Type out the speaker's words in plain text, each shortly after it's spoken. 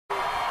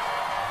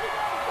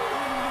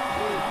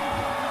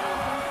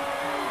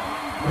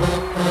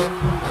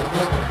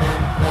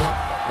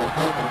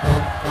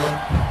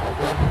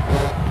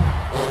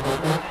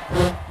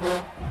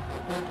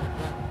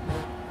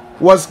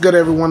What's good,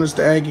 everyone? It's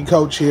the Aggie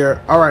Coach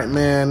here. All right,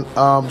 man.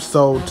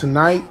 So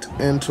tonight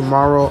and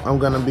tomorrow, I'm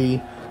gonna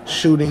be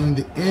shooting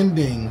the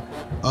ending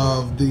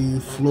of the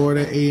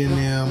Florida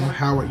A&M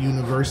Howard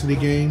University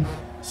game.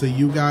 So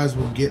you guys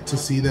will get to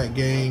see that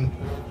game.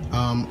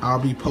 I'll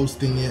be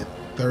posting it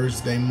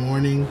Thursday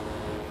morning,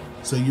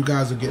 so you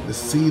guys will get to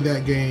see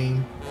that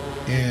game,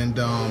 and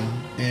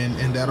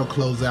that'll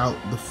close out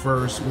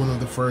one of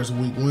the first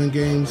week 1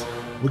 games.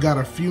 We got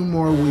a few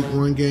more week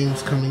 1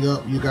 games coming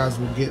up. You guys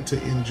will get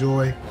to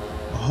enjoy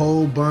a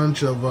whole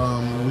bunch of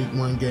week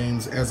 1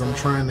 games as I'm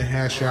trying to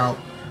hash out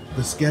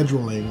the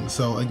scheduling.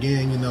 So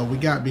again, you know, we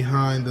got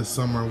behind this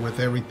summer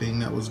with everything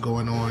that was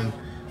going on,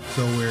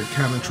 so we're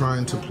kind of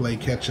trying to play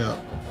catch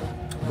up.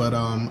 But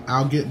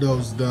I'll get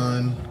those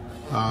done.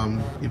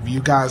 If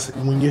you guys,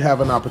 when you have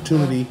an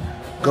opportunity,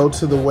 go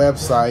to the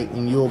website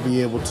and you'll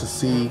be able to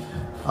see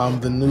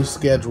the new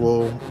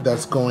schedule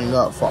that's going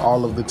up for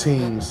all of the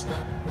teams.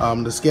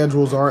 The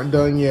schedules aren't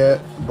done yet,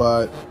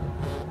 but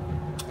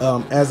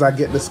as I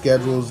get the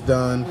schedules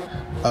done,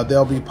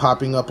 they'll be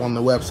popping up on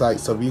the website.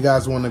 So if you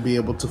guys want to be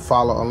able to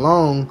follow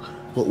along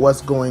with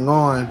what's going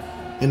on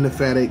in the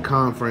FAT8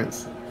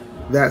 conference,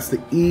 that's the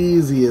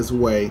easiest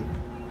way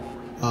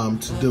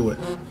to do it.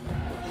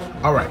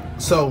 All right,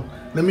 so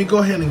let me go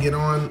ahead and get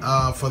on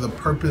for the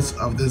purpose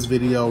of this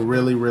video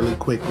really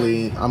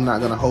quickly. I'm not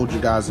going to hold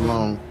you guys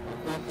long.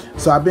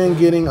 So I've been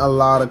getting a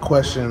lot of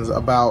questions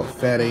about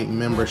FAT8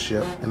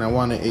 membership, and I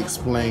want to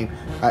explain.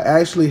 I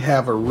actually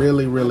have a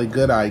really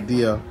good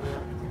idea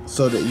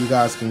so that you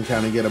guys can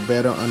kind of get a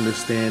better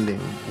understanding.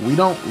 We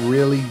don't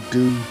really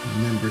do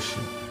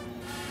membership.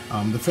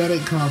 The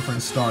FAT8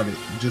 conference started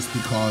just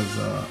because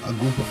a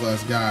group of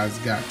us guys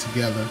got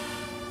together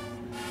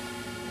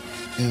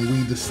and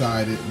we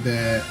decided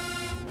that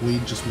we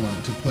just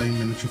wanted to play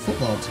miniature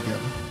football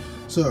together.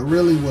 So it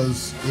really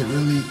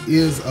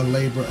is a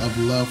labor of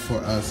love for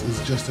us.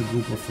 It's just a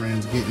group of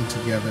friends getting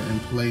together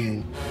and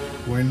playing.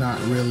 We're not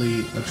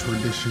really a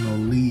traditional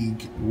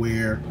league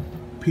where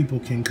people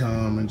can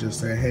come and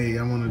just say, hey,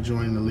 I want to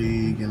join the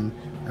league and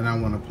I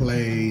want to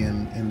play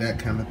and that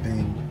kind of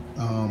thing.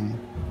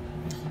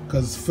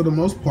 Because for the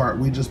most part,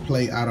 we just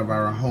play out of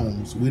our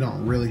homes. We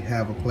don't really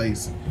have a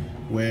place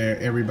where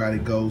everybody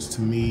goes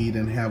to meet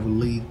and have a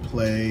league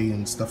play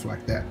and stuff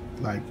like that.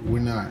 Like, we're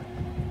not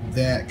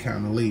that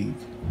kind of league.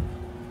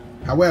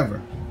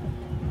 However,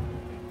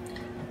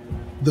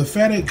 the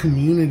FAT8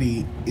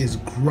 community is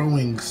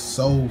growing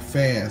so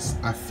fast.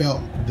 I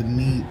felt the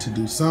need to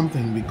do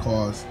something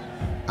because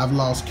I've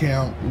lost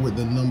count with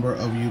the number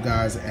of you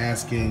guys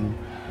asking,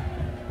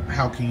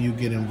 how can you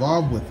get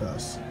involved with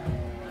us?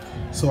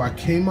 So I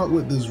came up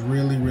with this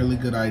really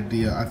good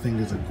idea. I think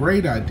it's a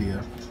great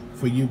idea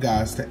for you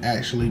guys to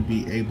actually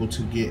be able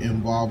to get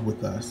involved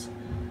with us.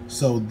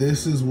 So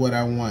this is what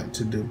I want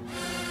to do.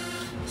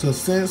 So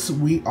since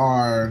we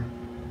are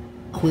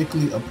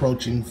quickly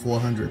approaching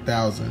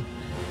 400,000,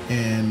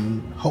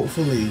 and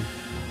hopefully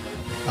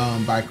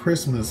by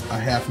Christmas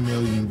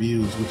 500,000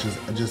 views, which is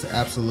just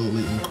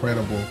absolutely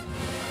incredible,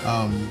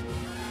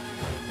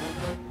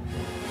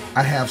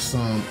 I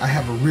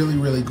have a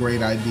really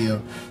great idea.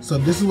 So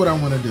this is what I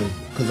want to do,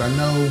 because I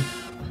know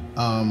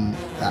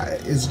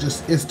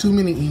it's too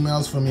many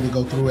emails for me to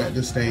go through at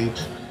this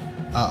stage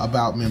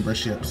about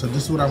membership. So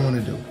this is what I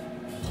want to do.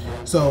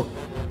 So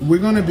we're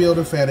going to build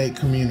a FAT8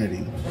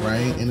 community,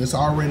 right? And it's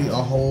already a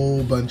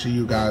whole bunch of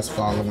you guys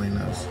following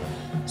us.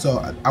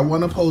 So I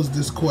want to pose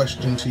this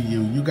question to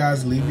you. You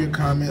guys leave your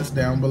comments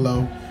down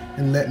below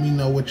and let me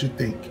know what you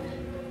think.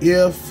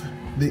 If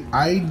this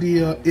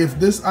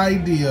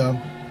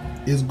idea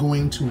is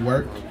going to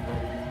work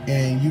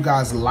and you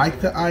guys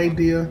like the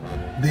idea,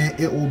 then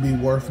it will be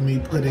worth me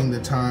putting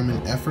the time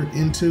and effort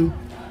into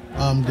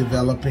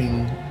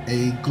developing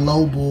a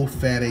global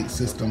FAT8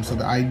 system. So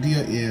the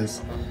idea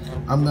is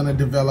I'm going to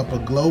develop a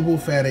global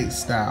FAT8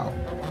 style,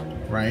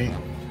 right,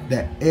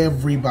 that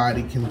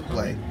everybody can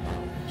play.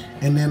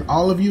 And then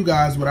all of you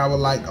guys, what I would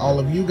like all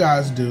of you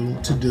guys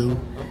to do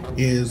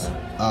is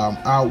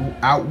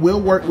I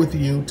will work with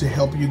you to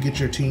help you get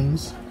your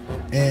teams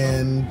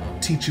and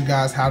teach you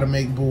guys how to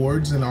make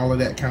boards and all of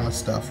that kind of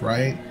stuff,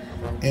 right?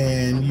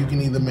 And you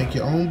can either make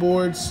your own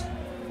boards,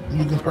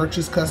 you can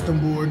purchase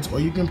custom boards, or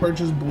you can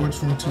purchase boards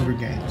from Tutor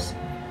Games,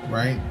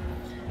 right?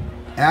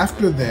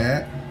 After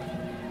that,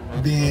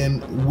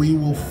 then we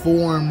will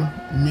form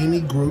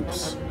many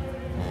groups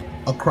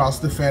across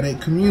the FAT8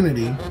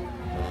 community,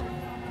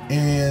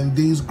 and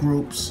these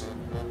groups,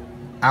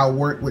 I'll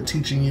work with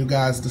teaching you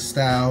guys the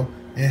style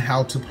and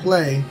how to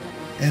play,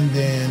 and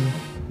then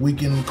we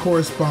can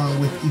correspond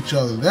with each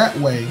other that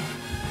way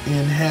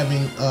in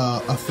having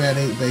a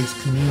FAT8 based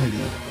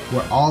community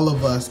where all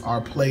of us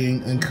are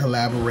playing and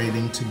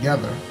collaborating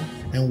together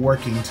and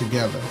working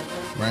together,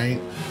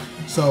 right?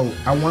 So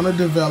I want to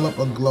develop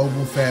a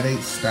global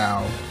FAT8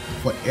 style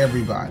for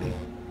everybody.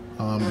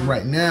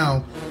 Right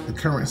now, the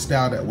current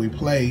style that we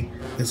play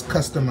is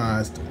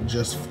customized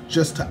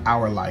just to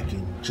our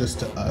liking, just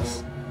to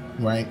us.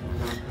 right?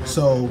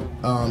 So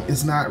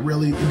it's not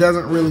really, it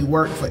doesn't really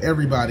work for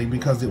everybody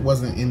because it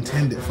wasn't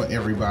intended for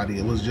everybody.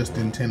 It was just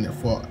intended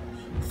for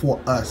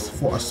us,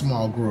 for a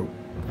small group.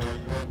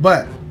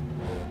 But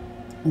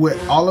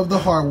with all of the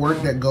hard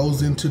work that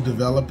goes into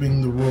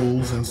developing the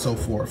rules and so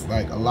forth,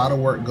 like a lot of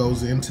work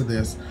goes into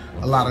this,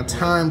 a lot of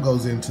time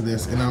goes into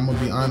this, and I'm gonna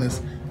be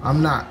honest,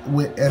 I'm not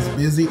as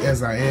busy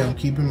as I am.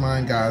 Keep in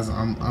mind, guys,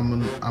 I'm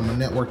a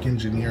network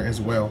engineer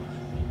as well,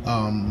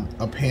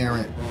 a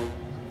parent,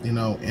 you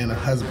know, and a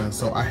husband.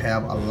 So I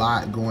have a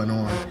lot going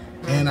on,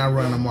 and I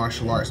run a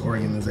martial arts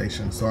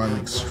organization, so I'm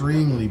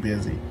extremely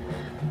busy.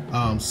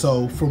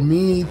 So for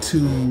me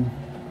to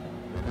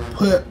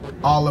put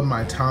all of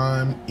my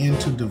time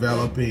into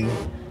developing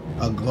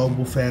a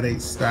global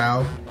FAT8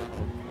 style,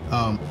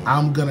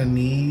 I'm gonna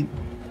need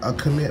a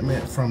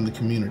commitment from the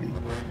community.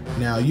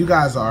 Now, you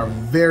guys are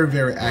very,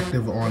 very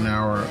active on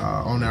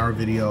our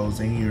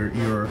videos, and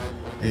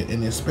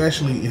and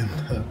especially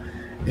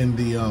in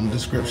the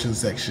description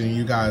section.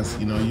 You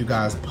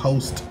guys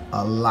post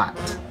a lot,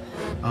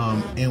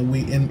 and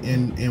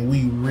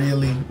we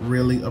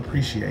really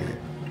appreciate it.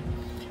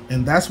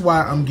 And that's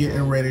why I'm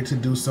getting ready to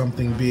do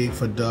something big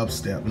for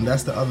dubstep. And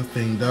that's the other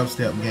thing,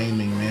 dubstep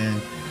gaming,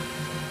 man.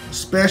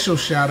 Special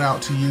shout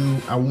out to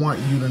you. I want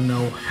you to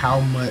know how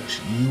much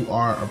you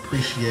are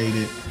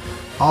appreciated.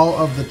 All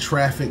of the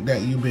traffic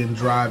that you've been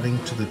driving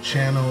to the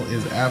channel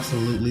is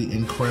absolutely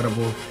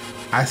incredible.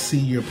 I see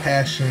your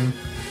passion.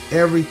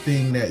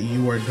 Everything that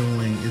you are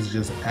doing is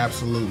just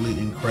absolutely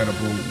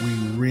incredible. We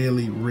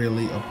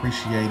really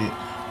appreciate it.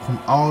 From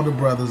all the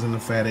brothers in the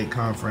FAT8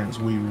 conference,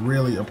 we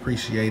really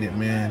appreciate it,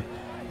 man.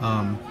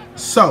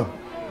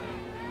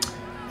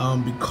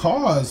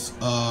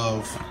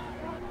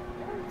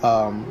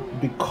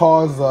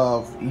 Because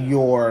of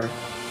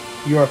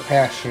your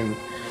passion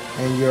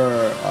and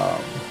your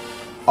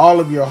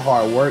all of your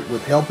hard work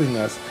with helping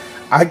us,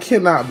 I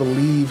cannot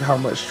believe how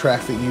much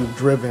traffic you've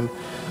driven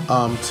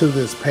to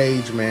this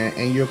page, man.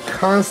 And you're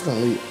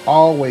constantly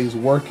always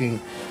working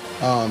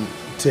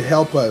to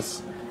help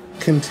us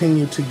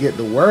continue to get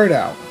the word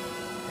out.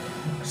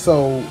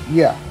 So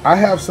yeah, I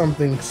have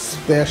something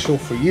special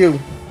for you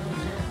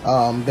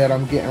that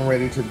I'm getting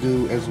ready to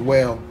do as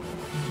well,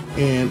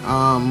 and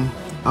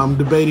I'm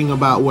debating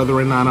about whether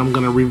or not I'm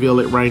gonna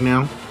reveal it right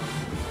now,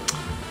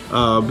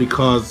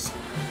 because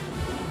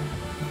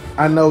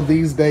I know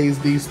these days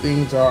these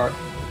things are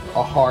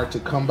hard to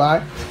come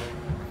by,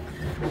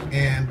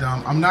 and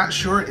I'm not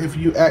sure if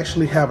you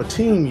actually have a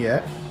team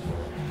yet.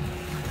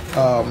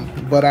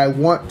 But I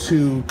want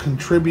to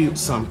contribute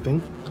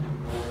something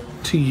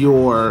to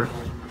your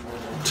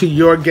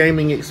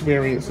gaming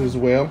experience as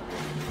well.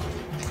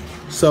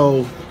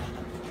 So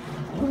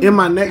in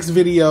my next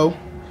video,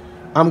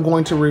 I'm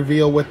going to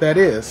reveal what that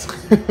is.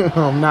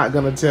 I'm not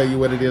going to tell you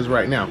what it is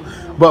right now.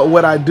 But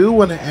what I do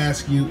want to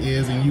ask you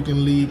is, and you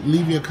can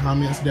leave your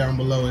comments down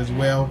below as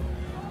well.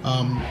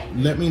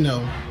 Let me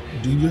know,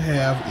 do you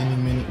have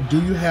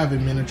a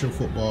miniature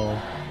football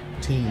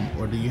team,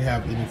 or do you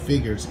have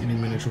any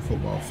miniature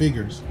football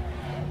figures,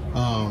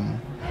 and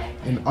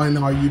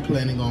are you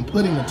planning on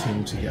putting a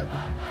team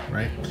together,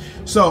 right?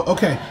 So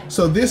okay,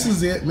 so this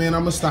is it, man.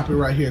 I'm gonna stop it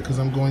right here because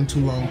I'm going too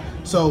long.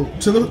 So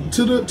to the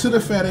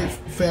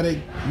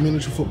FAT8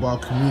 miniature football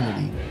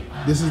community,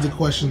 this is the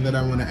question that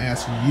I want to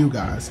ask you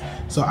guys.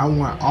 So I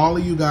want all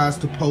of you guys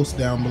to post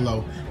down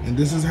below, and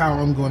this is how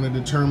I'm going to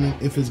determine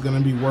if it's going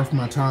to be worth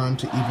my time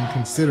to even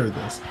consider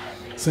this.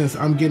 Since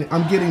I'm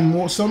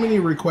getting so many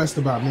requests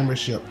about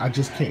membership, I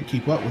just can't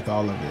keep up with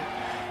all of it.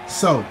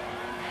 So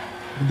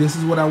this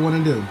is what I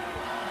want to do.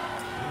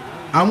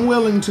 I'm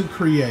willing to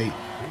create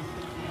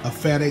a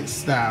FAT8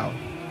 style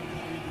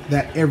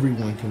that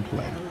everyone can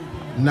play,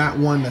 not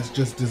one that's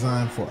just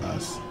designed for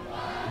us.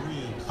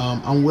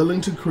 I'm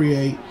willing to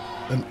create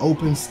an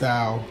open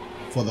style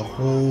for the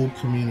whole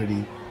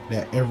community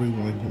that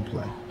everyone can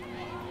play.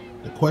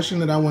 The question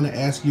that I want to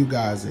ask you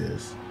guys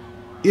is,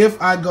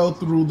 if I go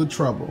through the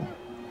trouble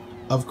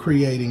of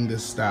creating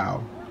this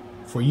style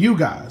for you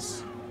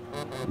guys,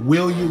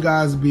 will you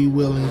guys be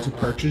willing to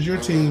purchase your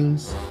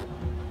teams?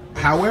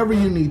 However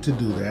you need to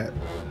do that,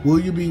 will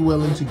you be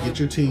willing to get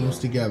your teams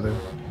together,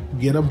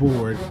 get a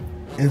board,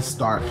 and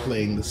start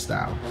playing the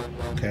style?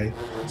 Okay,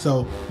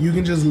 so you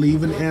can just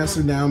leave an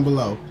answer down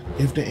below.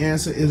 If the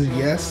answer is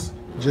yes,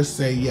 just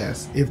say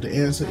yes. If the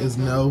answer is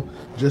no,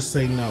 just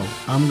say no.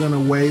 I'm gonna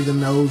weigh the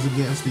no's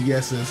against the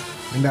yeses,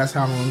 and that's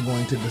how I'm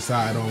going to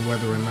decide on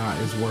whether or not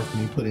it's worth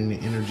me putting the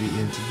energy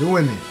into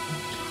doing it.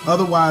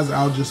 Otherwise,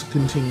 I'll just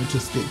continue to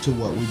stick to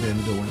what we've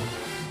been doing.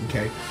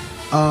 Okay.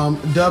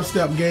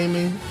 Dubstep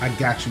gaming, I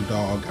got you,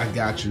 dog. I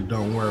got you.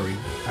 Don't worry.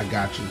 I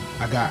got you.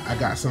 I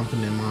got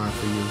something in mind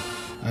for you.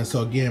 And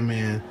so again,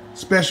 man,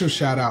 special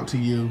shout out to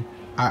you.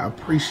 I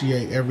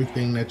appreciate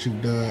everything that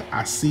you've done.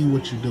 I see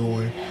what you're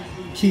doing.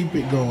 Keep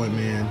it going,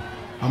 man.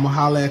 I'm gonna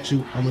holler at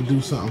you. I'm gonna do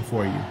something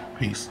for you.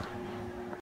 Peace.